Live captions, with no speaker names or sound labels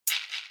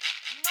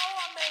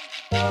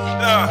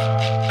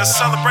Yeah, it's a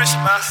celebration,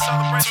 man.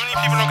 Too many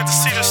people don't get to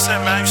see this shit,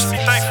 man. You should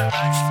be thankful.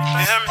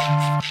 You hear me?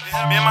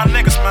 Me and my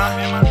niggas,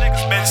 man.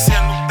 Man, see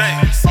a new day.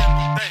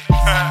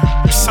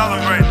 We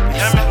celebrate. You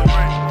hear me?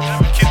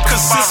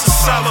 Cause it's a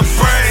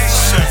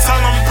celebration. Tell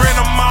them bring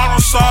the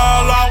models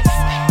all out.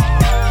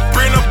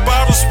 Bring the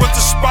bottles with the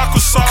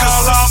sparkles all out.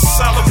 Cause it's a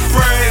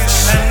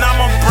celebration. And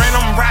I'ma bring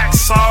them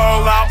racks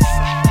all out.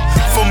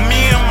 For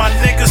me and my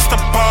niggas to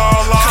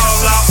ball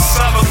all out.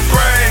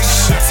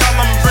 Celebration. Tell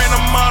them bring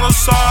the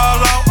models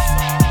all out.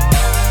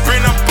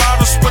 Bring the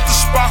bottles with the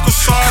sparkles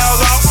all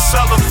out.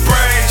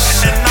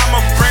 Celebration. And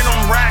I'ma bring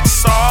them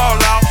racks all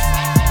out.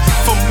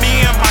 For me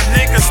and my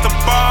niggas to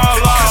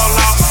ball all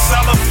out.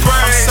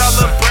 Celebration. I'm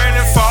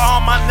celebrating for all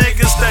my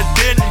niggas that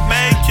didn't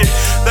make it.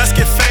 Let's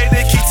get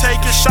faded, keep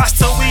taking shots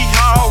till we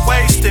all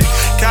wasted.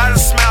 Gotta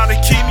smile to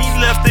keep me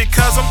lifted,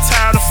 cause I'm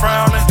tired of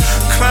frowning.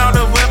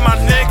 Clowning with my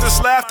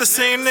niggas, laughter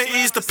seem to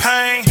ease the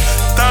pain.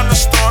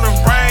 Thunderstorm and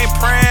rain,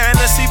 praying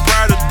to see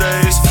brighter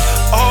days.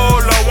 Oh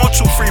Lord, won't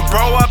you free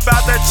bro up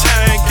out that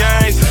chain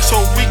gang, so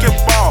we can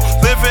ball,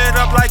 live it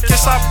up like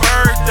it's our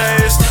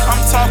birthdays.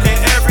 I'm talking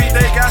every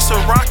day, got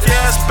some rock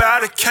ass by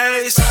the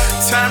case.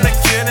 Time to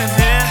get in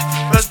here,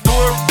 let's do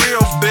it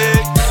real big.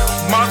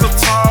 Mother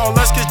tall,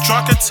 let's get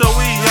drunk until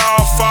we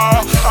all fall.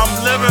 I'm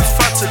living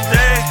for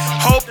today,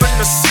 hoping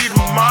to see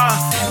tomorrow.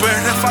 But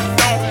if I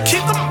don't,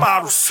 keep the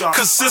bottles up,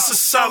 cause it's a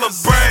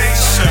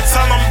celebration.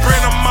 Tell them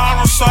bring the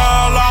models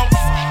all out.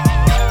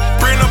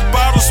 Bring the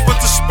bottles with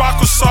the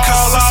sparkles all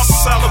out. It's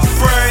a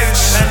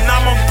celebration. And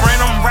I'ma bring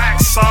them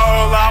racks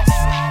all out.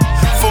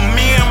 For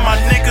me and my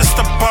niggas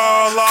to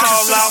ball all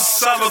out.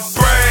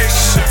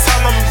 Celebration.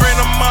 Tell them bring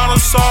the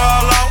models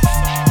all out.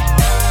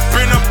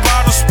 Bring the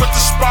bottles with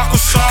the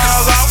sparkles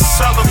all out.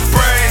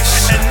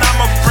 Celebration. And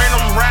I'ma bring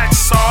them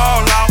racks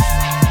all out.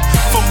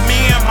 For me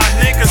and my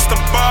niggas to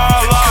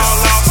ball all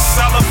out.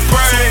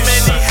 Celebration.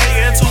 Too many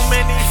hating, too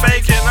many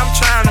faking. I'm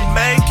trying to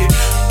make it.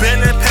 Been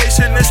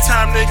impatient, it's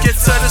time to get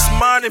to this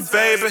money,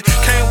 baby.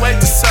 Can't wait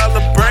to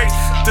celebrate,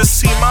 to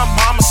see my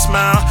mama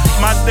smile.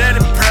 My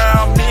daddy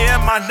proud, me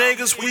and my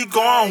niggas, we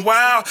going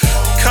wild.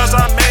 Cause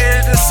I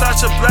made it, it's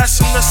such a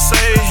blessing to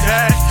say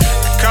that.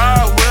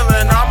 God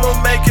willing,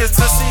 I'ma make it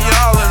to see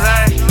all of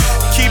that.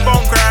 Keep on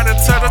grinding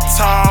to the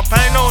top,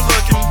 ain't no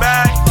looking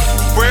back.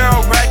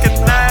 Real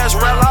recognized,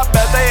 real, I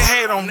bet they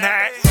hate on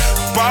that.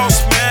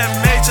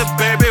 BossManMajor,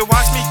 baby,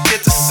 watch me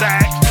get the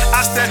sack. I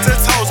stand 10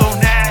 toes on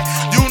that.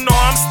 You know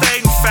I'm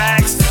stating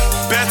facts.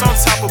 Bands on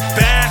top of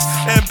bands,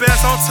 and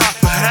bands on top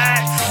of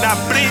that. Now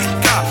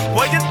brinca,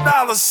 where your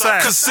dollars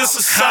at? Cause it's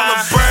a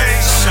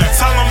celebration.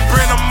 Tell them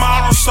bring the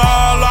models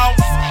all out.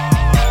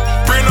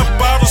 Bring the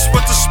bottles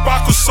with the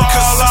sparkles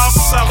all out.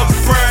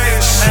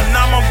 Celebration. And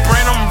I'ma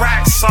bring them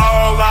racks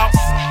all out.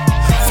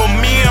 For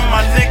me and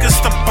my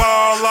niggas to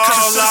ball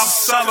all out.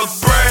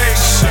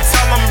 Celebration.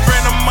 Tell them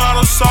bring the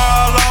models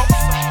all out.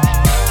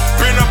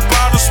 Bring the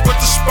bottles with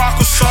the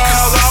sparkles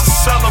all out.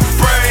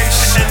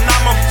 Celebration. And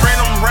I'ma bring